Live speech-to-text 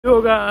Yo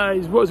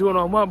guys, what's going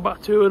on? Welcome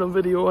back to another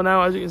video.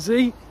 Now, as you can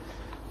see,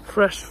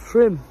 fresh,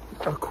 trim,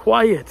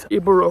 quiet.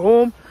 Peterborough at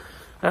home.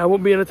 I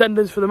won't be in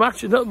attendance for the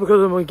match. It's not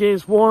because I'm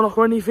against Warnock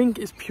or anything.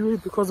 It's purely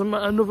because I'm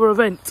at another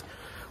event,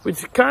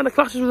 which kind of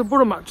clashes with the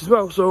Borough match as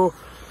well. So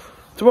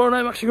tomorrow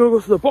night I'm actually going to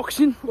go to the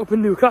boxing up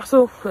in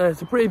Newcastle.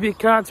 It's a pretty big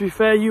card, to be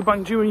fair.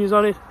 Eubank Junior's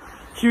on it,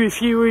 Huey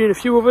Fury and a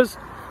few others.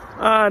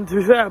 And to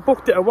be fair, I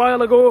booked it a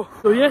while ago.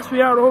 So yes, we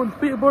are at home.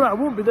 Peterborough, I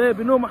won't be there. There'll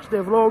be no match day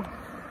vlog.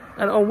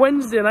 And on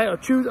Wednesday night or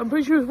Tuesday, I'm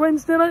pretty sure it's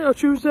Wednesday night or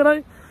Tuesday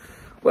night,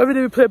 whatever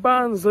day we play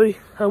Barnsley,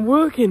 I'm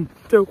working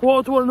till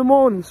 1:45 in the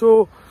morning.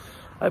 So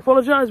I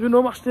apologise with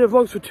no match day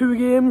vlogs for 2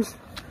 games.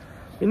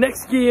 The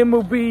next game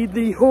will be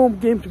the home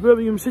game to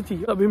Birmingham City.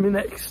 That'll be my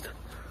next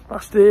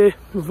match day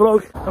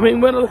vlog. I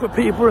mean, when I look at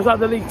Peterborough at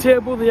the league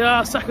table, they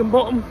are second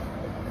bottom.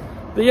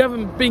 They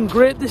haven't been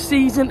great this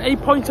season. 8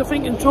 points, I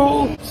think, in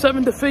total.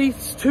 7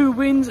 defeats, 2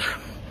 wins.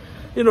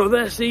 You know,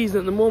 their season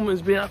at the moment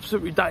has been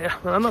absolutely dire.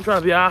 And I'm not trying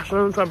to be harsh,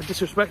 I'm not trying to be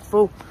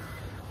disrespectful.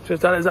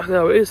 Just that exactly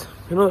how it is.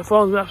 You know, the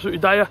form's been absolutely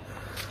dire.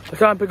 They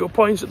can't pick up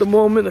points at the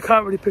moment. They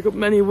can't really pick up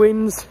many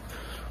wins.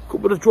 A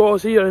couple of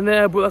draws here and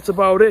there, but that's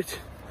about it.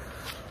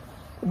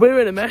 We're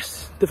in a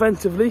mess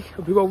defensively.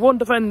 We've got one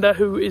defender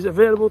who is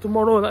available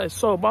tomorrow, and that is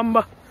Saul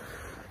Bamba.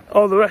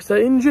 All the rest are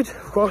injured.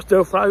 Of course,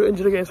 Del Fry got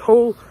injured against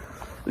Hull.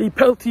 Lee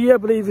Peltier, I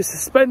believe, is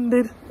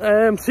suspended.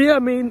 So yeah, I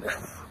mean,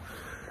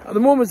 at the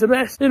moment it's a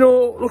mess. You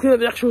know, looking at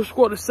the actual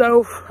squad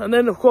itself, and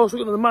then of course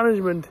looking at the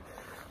management,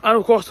 and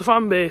of course the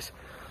fan base.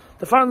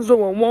 The fans don't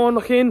want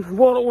Warnock in.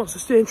 Warnock wants to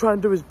stay and try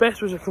and do his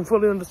best, which I can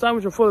fully understand,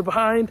 which I'm fully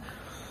behind.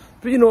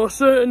 But you know, a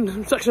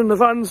certain section of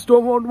the fans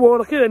don't want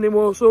Warnock in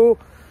anymore. So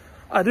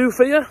I do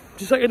fear,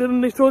 just like I did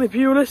underneath Tony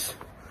Pulis,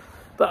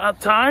 that at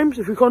times,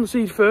 if we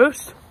concede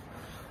first,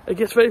 it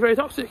gets very, very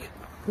toxic.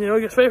 You know,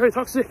 it gets very, very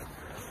toxic.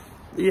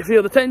 You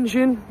feel the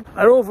tension,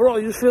 and overall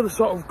you just feel the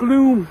sort of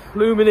gloom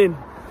looming in.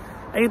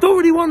 And you don't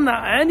really want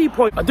that at any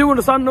point. I do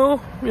understand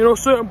though, you know,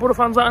 certain Borough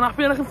fans aren't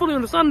happy, and I can fully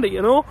understand it,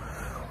 you know.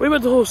 We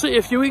went to Hull City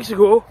a few weeks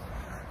ago,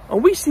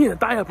 and we seen a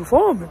dire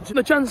performance.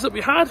 The chances that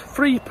we had,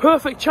 3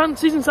 perfect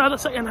chances inside the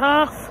second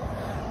half,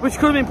 which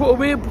could have been put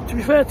away, to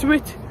be fair to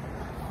it.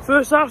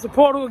 First half, the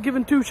Porto got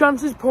given 2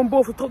 chances, put them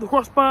both atop the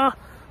crossbar.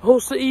 Hull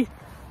City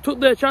took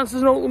their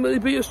chances and ultimately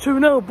beat us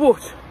 2-0,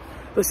 but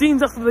the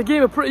scenes after the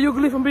game are pretty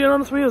ugly, if I'm being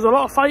honest with you. There's a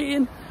lot of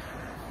fighting.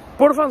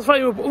 Borough fans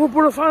fighting with other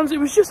Borough fans. It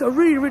was just a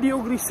really, really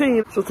ugly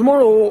scene. So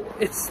tomorrow,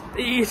 it's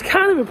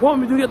kind of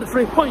important we do get the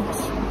 3 points.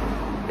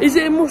 Is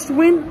it a must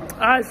win?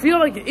 I feel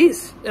like it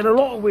is, in a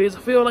lot of ways. I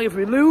feel like if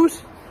we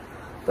lose,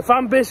 the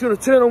fan base is going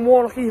to turn on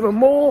Warnock even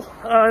more.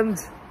 And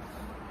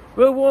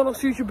will Warnock's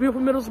future be up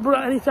in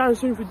Middlesbrough anytime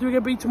soon if we do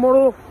get beat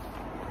tomorrow?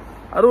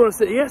 I don't want to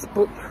say yes,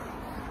 but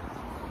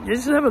you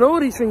just never know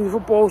these things in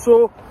football.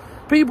 So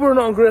people are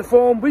not in great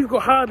form. We've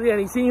got hardly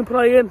any team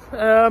playing.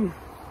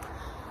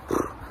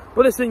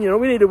 But listen, you know,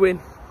 we need a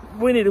win.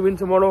 We need a win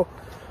tomorrow.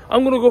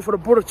 I'm going to go for a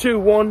Borough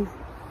 2-1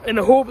 in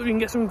the hope that we can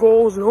get some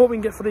goals and hope we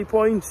can get 3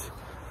 points.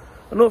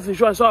 And hopefully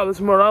try and start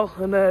this morale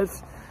and,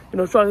 you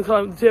know, try and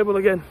climb the table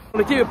again. I'm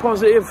going to keep it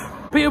positive.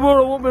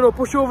 Peterborough won't be no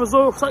pushovers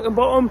though, second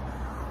bottom.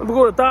 And we're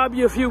going to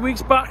Derby a few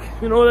weeks back.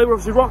 You know, they were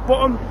obviously rock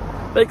bottom.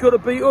 They could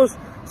have beat us.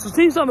 So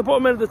teams down the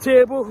bottom end of the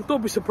table,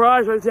 don't be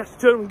surprised if they have to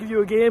turn and give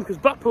you a game, because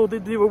Blackpool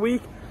did the other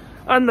week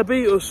and they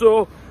beat us.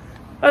 So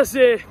I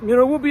say, you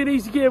know, it won't be an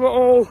easy game at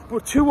all,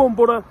 but 2-1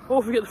 Borough.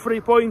 Hopefully get the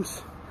 3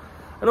 points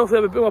and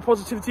hopefully have a bit more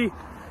positivity,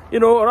 you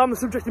know, around the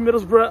subject in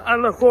Middlesbrough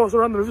and of course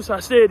around the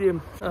Riverside Stadium.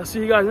 And I'll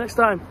see you guys next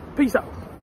time. Peace out.